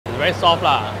very soft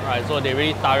lah, right? So they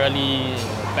really thoroughly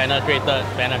penetrated.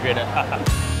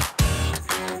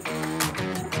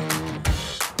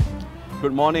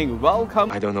 Good morning,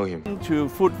 welcome I don't know him. to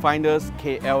Food Finders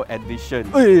KL edition.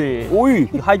 Hey,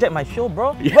 you hijacked my show,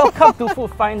 bro. Welcome to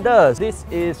Food Finders. This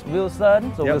is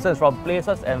Wilson. So Wilson is from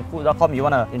placesandfood.com. You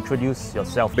want to introduce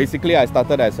yourself? Basically, I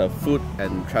started as a food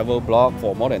and travel blog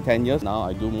for more than 10 years. Now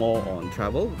I do more on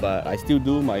travel, but I still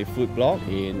do my food blog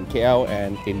in KL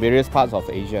and in various parts of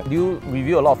Asia. Do you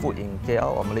review a lot of food in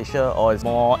KL or Malaysia, or is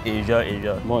more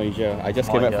Asia? More Asia. I just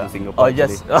came back from Singapore. Oh,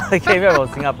 yes. I came back from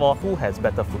Singapore. Who has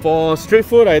better food? For street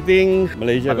food, I think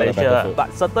Malaysia got a better food.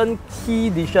 But certain key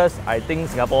dishes, I think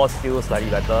Singapore still slightly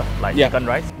better, like chicken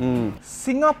rice.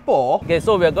 Singapore? Okay,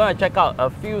 so we're going to check out a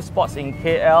few spots in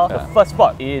KL. The first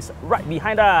spot is right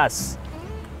behind us.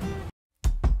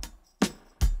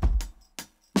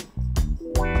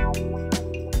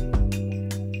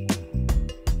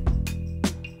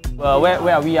 Where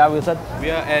are we, Wilson?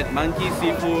 We are at Monkey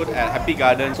Seafood at Happy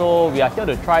Garden. So we are here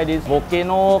to try this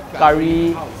Volcano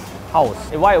Curry House.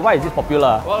 Why is this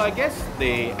popular? Well, I guess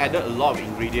they added a lot of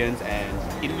ingredients and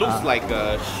it looks like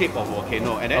a shape of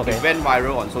volcano, and then it went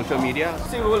viral on social media.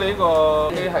 So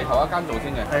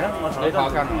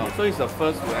it's the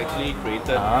first to actually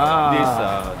created this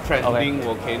trending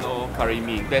volcano curry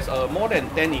mee. There's more than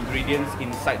 10 ingredients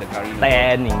inside the curry mee.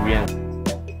 10 ingredients.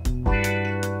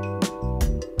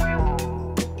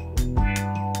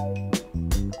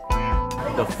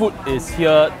 The food is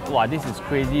here. Wow, this is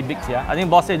crazy big here. I think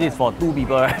boss said this is for 2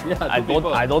 people, right? Yeah,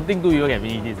 I don't think 2 people can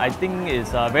finish this. I think it's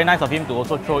very nice of him to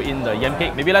also throw in the yam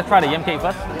cake. Maybe let's try the yam cake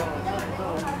first.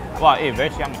 Wow, very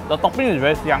xiang. The topping is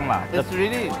very xiang lah. It's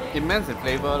really immense in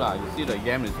flavor lah. You see the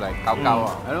yam is like gao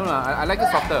gao. I don't know, I like it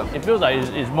softer. It feels like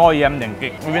it's more yam than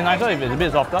cake. It would be nicer if it's a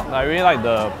bit softer. I really like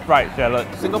the fried salad.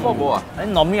 Singapore go ah? I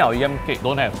think normally our yam cake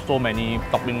don't have so many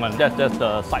topping ones. That's just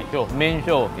the side show. Main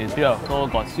show is here. So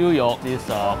got siu yok, this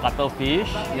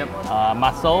cuttlefish,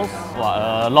 mussels,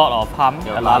 a lot of ham,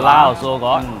 lala also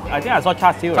got. I think I saw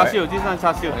char siu, right? This one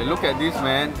char siu. Hey, look at this,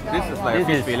 man. This is like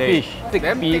this a fish fillet. Thick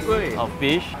piece of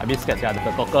fish. A bit scared, yeah. The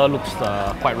toker looks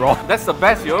quite raw. That's the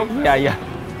best, yo. Yeah.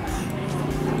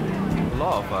 A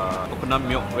lot of coconut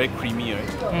milk, very creamy, right?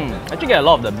 Actually get a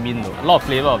lot of the mint though. A lot of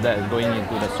flavour of that is going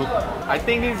into the soup. I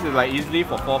think this is like easily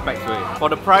for 4 packs, right? For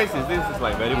the price, this is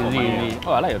like very easy.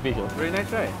 Oh, I like the fish though. Very nice,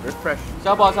 right? Very fresh.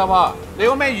 小寶，你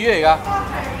個咩魚嚟㗎？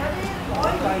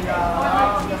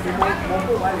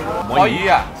海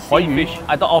魚啊？海魚 fish.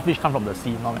 I thought all fish come from the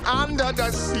sea. Under the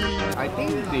sea. I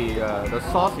think the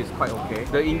sauce is quite okay.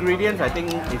 The ingredients I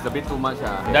think is a bit too much.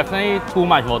 Definitely too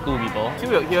much for 2 people.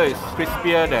 Siu yok here is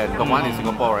crispier than the one in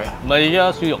Singapore, right?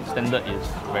 Malaysia siu yok standard is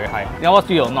very high. Singapore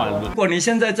siu yok not as good. 如果你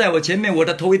现在在我前面，我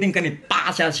的头一定跟你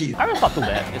扒下去。 I mean, it's not too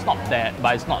bad. It's not bad,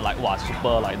 but it's not like wow,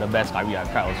 super like the best curry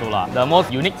I've tried also lah. The most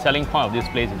unique selling point of this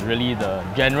place is really the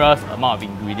generous amount of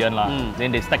ingredient lah.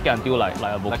 Then they stack it until like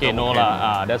a volcano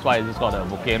lah. That's why it's called a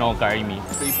Volcano Curry Mee.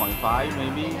 3.5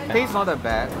 maybe. Taste not that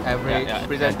bad. Average.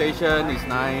 Presentation is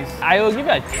nice. I will give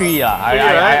it a 3.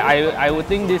 I would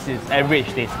think this is average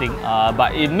tasting.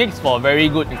 But it makes for very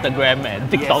good Instagram and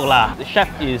TikTok lah. The chef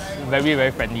is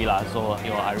very friendly lah. So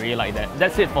I really like that.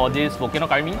 That's it for this Volcano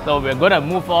Curry Mee. So we're gonna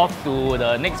move off to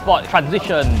the next spot,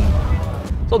 transition.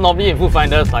 So normally in Food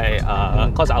Finders,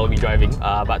 cause I will be driving,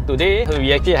 but today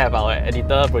we actually have our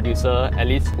editor, producer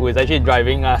Alice, who is actually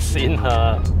driving us in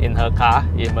her car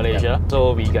in Malaysia.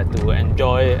 So we get to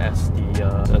enjoy as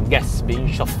the guests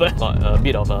being chauffeured. Got a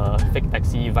bit of a fake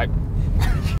taxi vibe.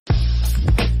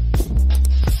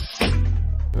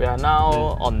 We are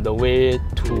now on the way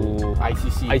to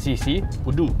ICC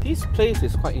Pudu. This place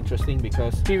is quite interesting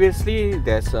because previously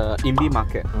there's a Imbi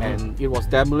market and it was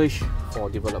demolished for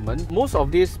development. Most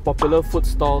of these popular food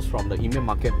stalls from the Imbi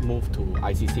market moved to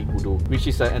ICC Pudu, which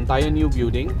is an entire new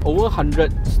building. Over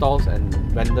 100 stalls and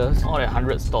vendors. More than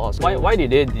 100 stores. Why did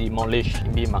they demolish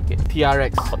Imbi market?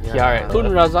 TRX. TRX.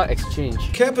 Tun Raza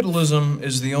Exchange. Capitalism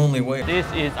is the only way. This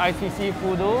is ICC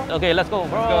Pudu. Okay, let's go,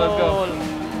 bro. Let's go.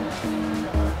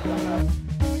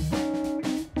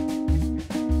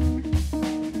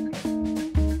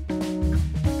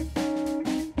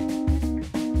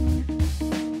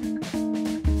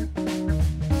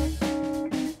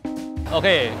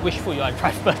 Okay, which food you want to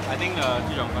try first? I think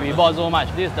Kijang. We bought so much.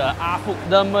 This is the Fook,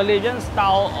 the Malaysian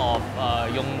style of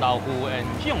Yong Tau Fu, and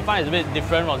Kijang is a bit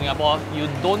different from Singapore. You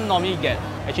don't normally get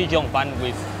actually Kijang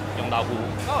with Yong Tau Fu.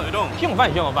 Oh, you don't? Kijang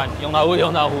is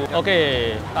Yong Tau Fu.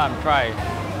 Okay, time try.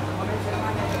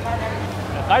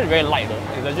 Curry is very light though.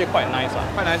 It's actually quite nice.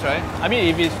 Quite nice, right? I mean,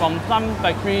 if it's from some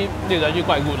factory, it's actually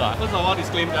quite good. First of all,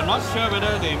 disclaimer, I'm not sure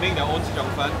whether they make their own Kijang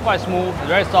fan. Quite smooth,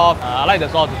 very soft. I like the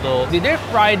sauce also. Did they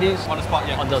fry this On the spot,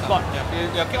 yeah. on the spot? Yeah,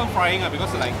 they keep on frying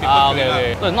because like people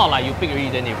Okay. So it's not like you pick already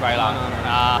then they fry lah.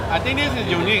 I think this is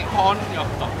unique. Corn,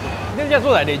 This just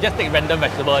looks like they just take random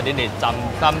vegetable then they jump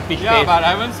some fish paste but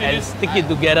I haven't seen and this. stick it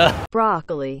together.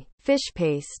 Broccoli, fish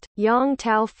paste, Yong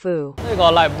Tau Fu. They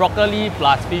got like broccoli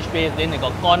plus fish paste, then they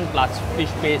got corn plus fish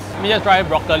paste. Let me just try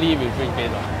broccoli with fish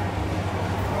paste.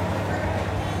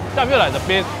 So I feel like the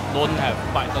paste don't have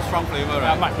much, The strong flavor,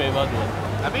 right? much flavor to it.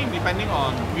 I think depending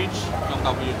on which Yong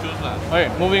Tau Fu you choose lah. Okay,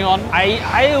 moving on.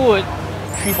 I would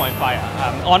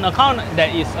 3.5 on account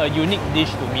that is a unique dish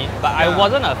to me, but I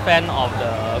wasn't a fan of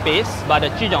the paste, but the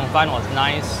Kijang fan was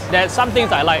nice. There's some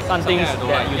things I like, some things I don't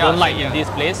that like. you Yeah, don't like same, in this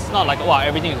place. Not like, wow,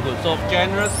 everything is good. So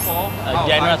Generous for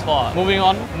generous for. Moving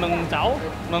on, Meng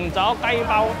Zhao Kai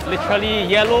Bao, literally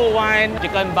yellow wine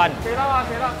chicken bun.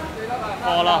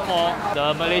 For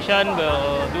the Malaysian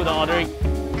will do the ordering.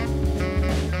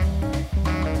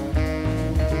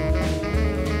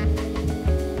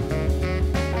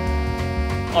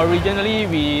 Originally,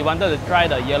 we wanted to try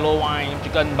the yellow wine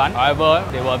chicken bun. However,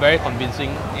 they were very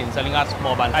convincing in selling us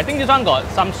small bun. I think this one got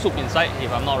some soup inside, if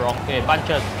I'm not wrong. Okay, bun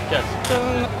cheers.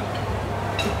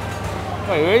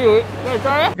 Wait, really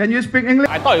try it? Can you speak English?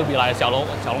 I thought it would be like a xiaolong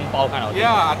bao kind of thing.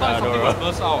 Yeah, I thought something was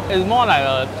burst out. It's more like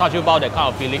a char siu bao, that kind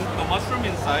of feeling. The mushroom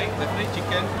inside, definitely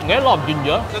chicken. You get a lot of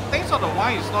ginger. The taste of the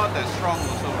wine is not that strong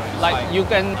also, right? It's Like you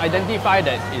can identify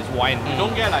that it's wine. you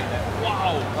don't get like that.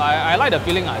 Wow. I like the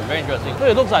feeling, it's very interesting. So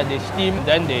it looks like they steam,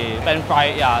 then they pan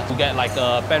fry, to get like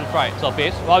a pan fried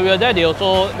surface. While we were there, they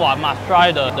also must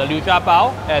try the liu sha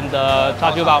bao and the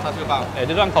char siu bao. Char siu bao.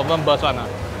 This one confirm burst one.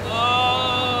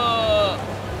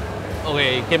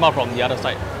 Okay, it came out from the other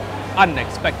side.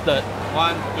 Unexpected.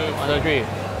 1, 2, 1, 2, 3.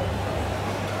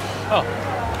 Oh,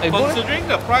 it's good. Considering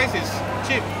the price is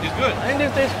cheap, it's good. I think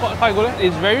this tastes quite good.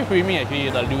 It's very creamy actually,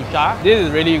 the liu sha. This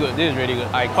is really good.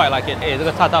 I quite like it. Hey,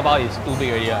 this char bao is too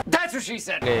big already. That's what she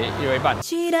said. Okay, you pan.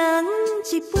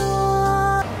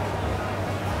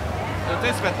 It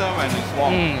tastes better when it's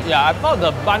warm. Yeah, I thought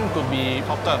the bun could be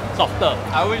softer.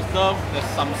 I always love there's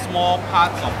some small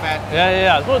parts of fat.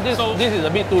 Yeah. So this is a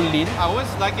bit too lean. I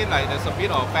always like it like there's a bit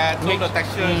of fat, so the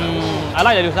texture is like, I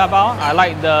like the liu sha bao. I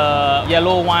like the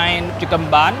yellow wine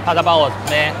chicken bun. Char siu bao was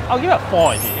meh. I'll give it a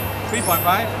 4 actually. 3.5.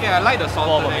 Yeah, I like the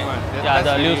salted egg one. Yeah, That's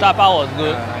the liu really- sha bao was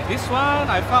good. This one,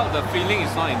 I felt the feeling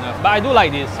is not enough. But I do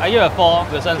like this. I give it a 4.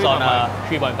 Wilson's on a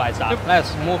 3.5. 3.5 star.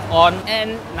 Let's move on.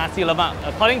 And Nasi Lemak.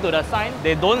 According to the sign,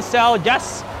 they don't sell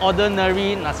just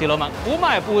ordinary Nasi Lemak. 不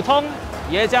卖普通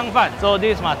椰浆饭. So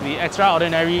this must be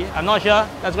extraordinary. I'm not sure.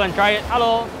 Let's go and try it.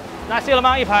 Hello, Nasi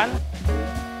Lemak 一盘.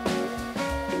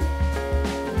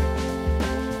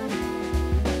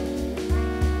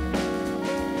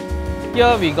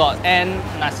 Here we got Ann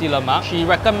Nasi Lemak. She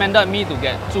recommended me to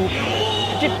get 2.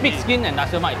 Actually, pig skin and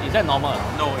Nasi Lemak, is that normal?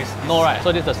 No, it's No, right?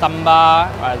 So this is the sambal,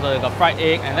 right? So you got fried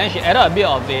egg, and then she added a bit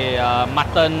of the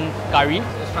mutton curry.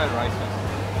 Let's try the rice first.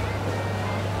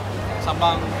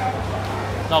 Sambal.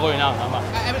 Not good enough, sambal.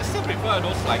 I still prefer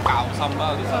those like cow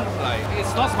sambal. This one's like,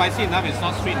 it's not spicy enough, it's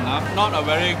not sweet enough. Not a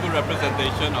very good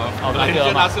representation of Nasi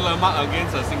Malaysian Lemak. Nasi Lemak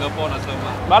against a Singapore Nasi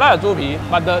Lemak. But I like the 猪皮,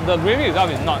 but the gravy itself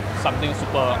is not something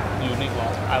super unique.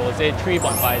 I would say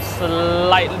 3.5,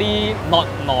 slightly not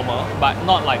normal, but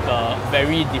not like a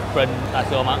very different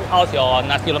Nasi Lemak. How's your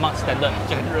Nasi Lemak standard?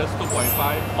 Generous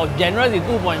 2.5. Oh, generous is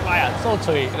 2.5, so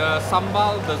cui. The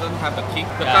sambal doesn't have the kick.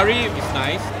 The Yeah. curry is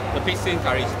nice. The pig skin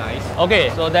curry is nice. Okay,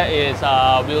 so that is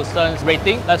Wilson's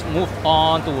rating. Let's move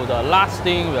on to the last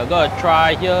thing we're gonna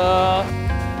try here.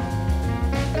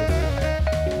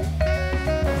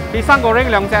 Pisang goreng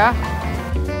 2隻.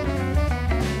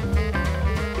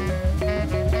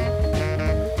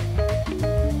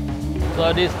 So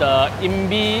this is the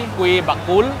Imbi Kuih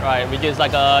Bakul, right, which is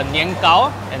like a nian gao,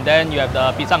 and then you have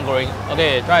the pisang goreng.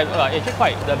 Okay, try it.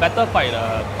 Actually the batter quite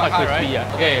hard, crispy. right?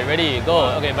 Okay, ready, go.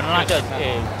 Okay, banana chips.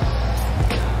 Okay.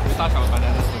 Without our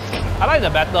bananas. I like the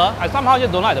batter. I somehow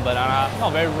just don't like the banana.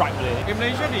 Not very ripe really. In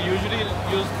Malaysia, they usually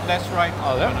use less ripe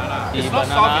yeah? banana. The It's not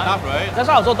banana. soft enough, right? That's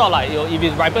why I also thought like if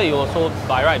it's riper, it will also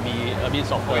by right be a bit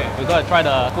softer. Okay. We gotta try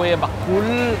the Kuih Bakul.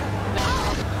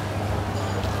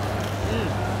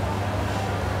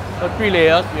 So 3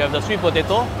 layers. We have the sweet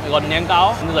potato, we got nian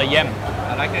gao, and the yam.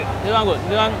 I like it. This one good.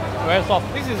 This one very soft.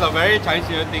 This is a very Chinese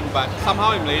New Year thing, but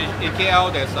somehow in Malaysia, in KL,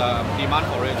 there's a demand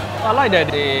for it. I like that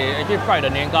they actually fried the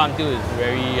nian gao until it's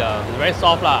very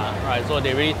soft lah. Right, so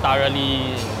they really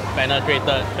thoroughly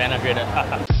penetrated.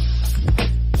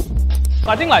 So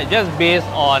I think like just based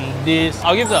on this,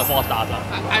 I'll give it a 4 stars.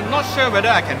 I'm not sure whether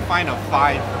I can find a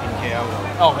 5 in KL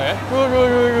though. Okay.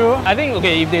 True. I think,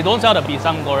 okay, if they don't sell the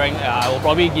pisang goreng, I will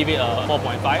probably give it a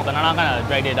 4.5. Banana kind of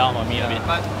dragged it down for me a bit.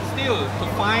 But still, to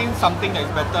find something that's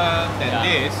better than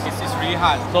this, it's really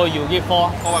hard. So you give 4?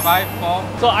 4.5,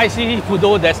 4. So ICC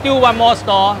Pudu, there's still one more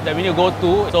store that we need to go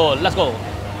to. So let's go.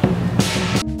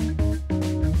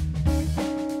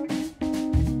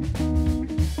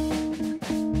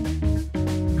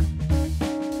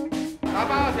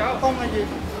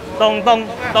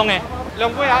 Tông nè. 2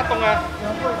杯啊，凍啊。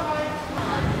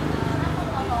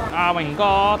 Oh my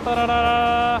god.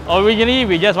 Originally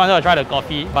we just wanted to try the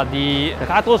coffee, but the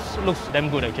katos looks damn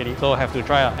good actually, so have to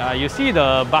try. You see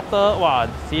the butter, wow,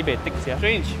 sibei thick here.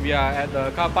 Strange, we are at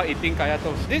the car park eating kaya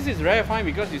toast. This is very fine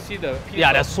because you see the piece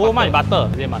Yeah, there's so much butter.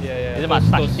 Is it must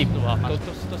touch tip?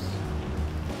 Toast.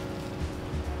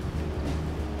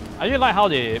 I really like how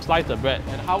they slice the bread.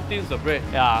 And how thin is the bread?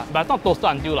 Yeah, but not toasted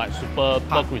until like super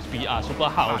crispy. Super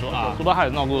hard also. Super hard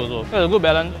is not good also. There's a good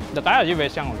balance. The kaya is actually very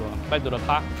xiang also. Back to the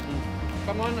car.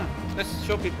 Come on, let's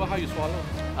show people how you swallow.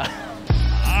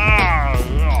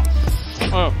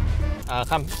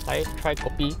 Come, try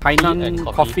coffee. Hainan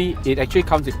coffee, it actually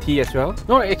comes with tea as well.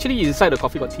 No, actually inside the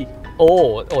coffee got tea.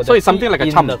 Oh, so it's something like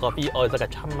a chum. The coffee, oh, it's like a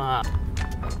chum.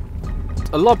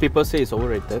 A lot of people say it's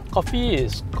overrated. Coffee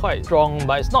is quite strong,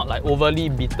 but it's not like overly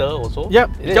bitter also. Yep,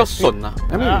 It just sweet. sun.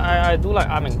 I mean, I do like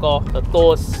the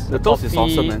toast. The toast is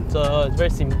awesome, man. It's very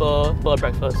simple for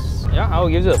breakfast. Yeah, I will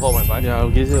give it a 4.5. yeah, I'll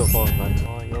give it a 4.5.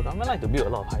 Oh, your government like to build a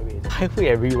lot of highways. Highway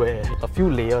everywhere. A few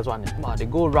layers one. Wow, they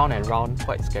go round and round,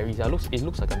 quite scary. It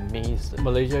looks like a maze.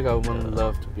 Malaysia government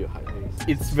love to build highways.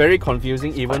 It's very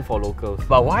confusing even for locals.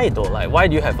 But why though? Like, why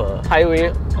do you have a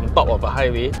highway on top of a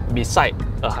highway beside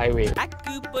a highway?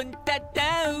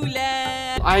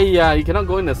 You cannot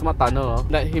go in the smart tunnel.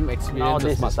 Let him experience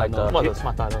the smart tunnel. What's a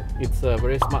smart tunnel? It's a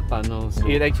very smart tunnel.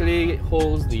 It actually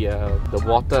holds the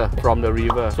water from the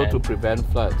river, so to prevent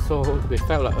flood. So they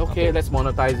felt like, okay, let's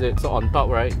monetize it. So on top,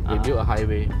 right, they built a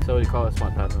highway. So they call it a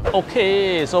smart tunnel.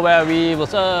 Okay, so where are we,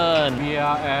 Wilson? We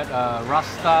are at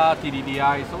Rasta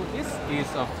TTDI. So this is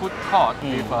a food court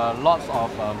with lots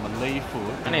of Malay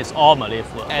food. And it's all Malay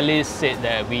food. Alice said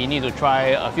that we need to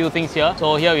try a few things here.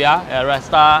 So here we are at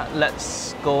Rasta.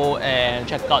 Let's go and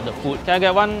check out the food. Can I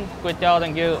get one Quackteow?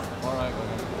 Thank you. Alright.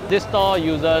 This store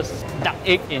uses duck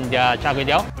egg in their char kway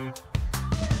teow.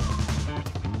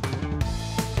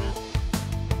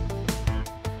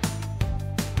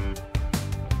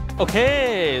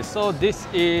 Okay, so this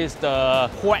is the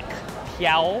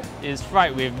Quackteow. It's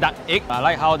fried with duck egg. I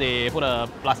like how they put a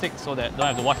plastic so that don't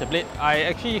have to wash the plate. I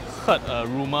actually heard a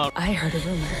rumor.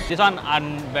 This one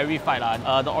unverified.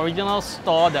 The original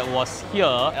store that was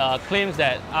here claims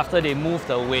that after they moved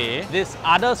away, this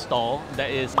other store that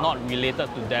is not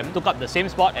related to them took up the same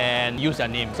spot and used their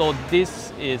name. So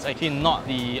this is actually not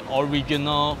the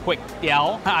original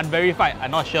Quackteow. Unverified,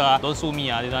 I'm not sure. Don't sue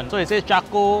me, this one. So it says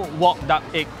charcoal wok duck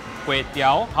egg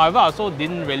Quackteow. However, I also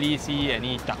didn't really see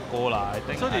any charcoal I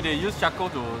think. So did they use charcoal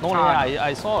to No,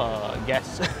 I saw a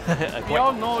gas. We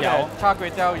all know that char kway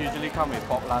teow usually come with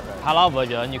pork lard. Right? Halal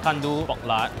version, you can't do pork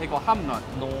lard. They got ham not?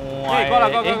 No, Hey,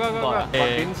 got. Got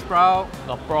bean sprout,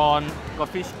 got prawn. got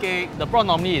fish cake. The prawn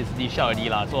normally is disha already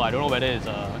lah, so I don't know whether it's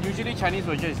Usually Chinese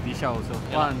version is disha also.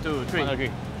 Yeah. 1, 2, 3. 1, 2,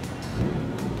 3.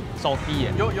 Salty.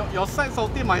 Your side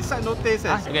salty, my side no taste.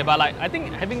 Okay, but like I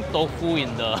think having tofu in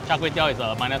the char kway teow is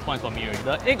a minus point for me already.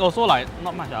 The egg also like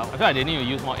not much. I feel like they need to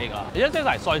use more egg. It just tastes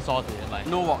like soy sauce. Like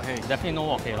No wok hey. definitely no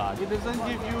wok hey lah. It doesn't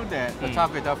give you that the char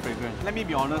kway teow fragrance. Let me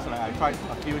be honest, like I tried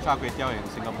a few char kway teow in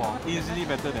Singapore. Easily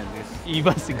better than this.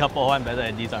 Even Singapore one better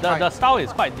than this. The style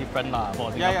is quite different lah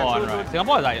for Singapore one, right?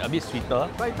 Singapore is like a bit sweeter.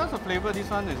 But in terms of flavor, this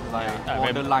one is like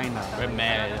very- borderline. Very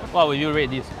mad. What would you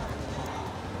rate this?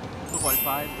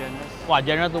 2.5 generous. Wow,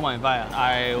 general 2.5.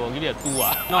 I will give it a 2.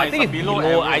 No, I it's think a it's below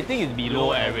below. average. I think it's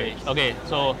below average. Okay,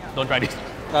 so don't try this.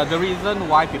 The reason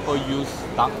why people use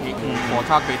duck egg for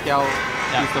char kway teow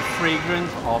is the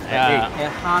fragrance of the egg.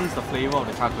 Enhance the flavor of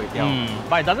the char kway teow.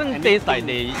 But it doesn't And taste it like to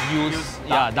they use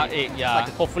duck egg. Yeah,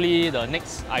 hopefully the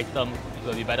next item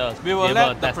will be better. We will Be able let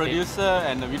to the test it. producer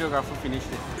and the videographer finish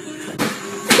it.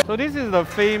 So this is the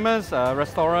famous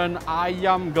restaurant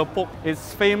Ayam Gepuk.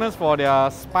 It's famous for their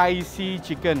spicy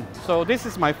chicken. So this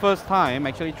is my first time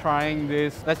actually trying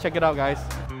this. Let's check it out, guys.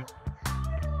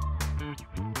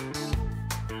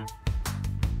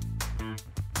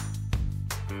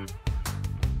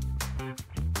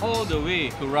 all the way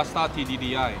to Rasta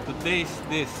TTDI to taste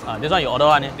this. This one you order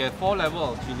one, eh? There's 4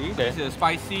 levels of chili. Okay. This is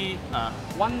spicy,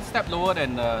 one step lower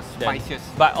than the spiciest.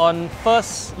 But on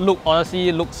first look, honestly,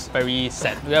 it looks very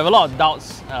sad. We have a lot of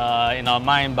doubts in our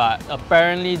mind, but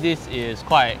apparently this is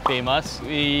quite famous.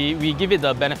 We give it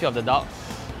the benefit of the doubt.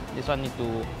 This one need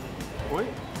to... Oi,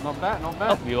 not bad, not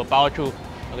bad. We will power through.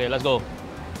 Okay, let's go.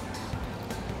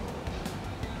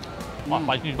 Wow,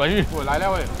 spicy, spicy. Oh, 来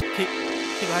了喂 kick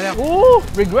来了 Ooh,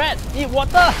 regret, eat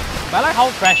water. But I like how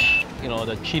fresh, you know,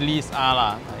 the chilies are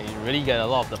lah. You really get a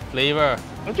lot of the flavor.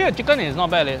 Actually, the chicken is not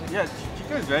bad. Yeah,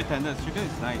 chicken is very tender. Chicken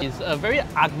is nice. It's a very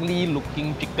ugly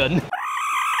looking chicken.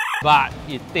 But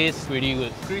it tastes really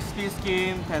good. Crispy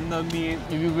skin, tender meat.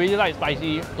 If you really like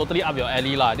spicy, totally up your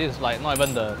alley lah. This is like not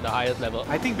even the highest level.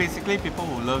 I think basically people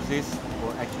who love this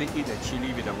will actually eat the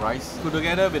chili with the rice put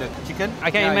together with the chicken. I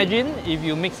can imagine if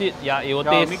you mix it, it will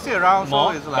taste mix it around,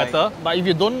 more, so it's like, better. But if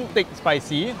you don't take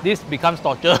spicy, this becomes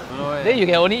torture. No, Then you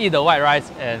can only eat the white rice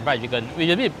and fried chicken, which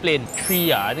is a bit plain.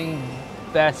 3, I think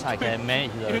best I can manage.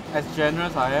 As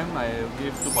generous I am, I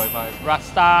give 2.5.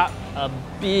 Rasta, a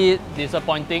bit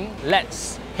disappointing.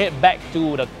 Let's head back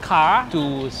to the car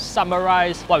to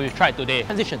summarize what we've tried today.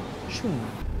 Transition.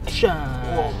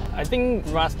 I think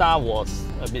Rasta was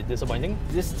a bit disappointing.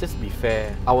 Just be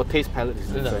fair, our taste palette is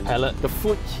different. palette. The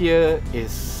food here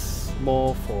is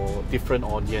more for different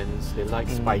audience. They like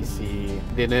spicy.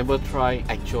 They never try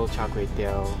actual char kway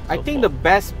teow. I think the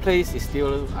best place is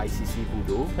still ICC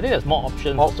Pudu. I think there's more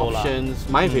options. More also options.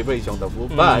 My favorite is Yong Tau Fu,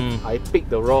 but I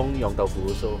picked the wrong Yong Tau Fu.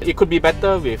 So it could be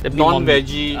better with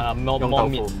non-veggie more Yong Tau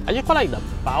meat. Fu. I just quite like the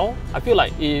bao. I feel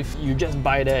like if you just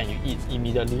buy there and you eat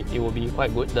immediately, it will be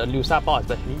quite good. The liu sha bao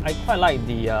especially. I quite like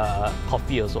the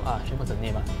coffee also. What's the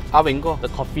name? The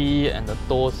coffee and the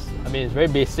toast. I mean, it's very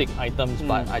basic items,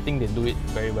 but I think they do it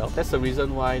very well. That's the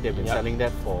reason why they've been selling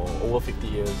that for over 50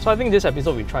 years. So I think this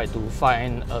episode we tried to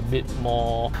find a bit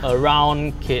more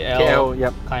around KL,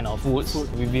 kind of foods.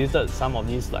 We visited some of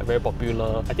these like very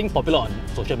popular, I think popular on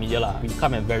social media lah. We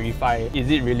come and verify, is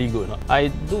it really good or not? I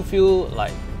do feel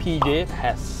like PJ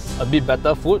has a bit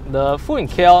better food. The food in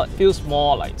KL feels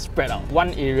more like spread out.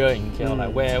 One area in KL,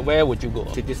 like where would you go?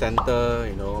 City Centre,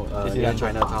 you know, near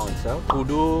Chinatown itself.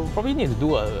 Pudu. Probably need to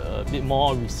do a bit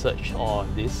more research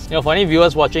on this. You know, for any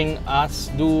viewers watching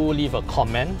us, do leave a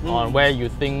comment on where you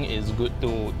think is good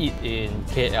to eat in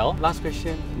KL. Last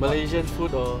question, Malaysian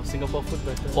food or Singapore food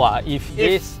better? Wow, if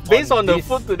based on the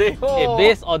food today,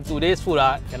 based on today's food,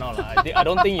 cannot lah. I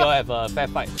don't think you'll have a fair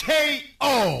fight.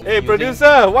 KO! Hey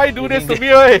producer, why do this to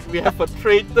me? Oi? We have a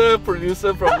traitor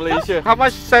producer from Malaysia. How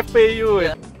much chef pay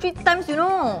you? 3 times, you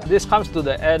know. This comes to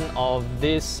the end of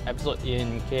this episode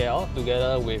in KL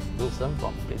together with Wilson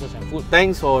from Places and Food.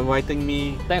 Thanks for inviting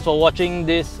me. Thanks for watching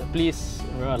this. Please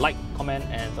remember, like, comment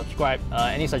and subscribe.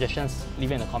 Any suggestions,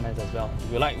 leave it in the comments as well.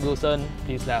 If you like Wilson,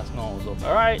 please let us know also.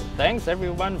 Alright, thanks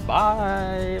everyone.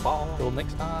 Bye. Till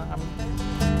next time.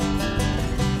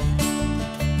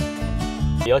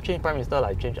 You change Prime Minister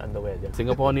like change underwear.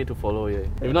 Singapore need to follow you.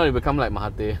 If not, you become like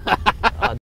Mahathir.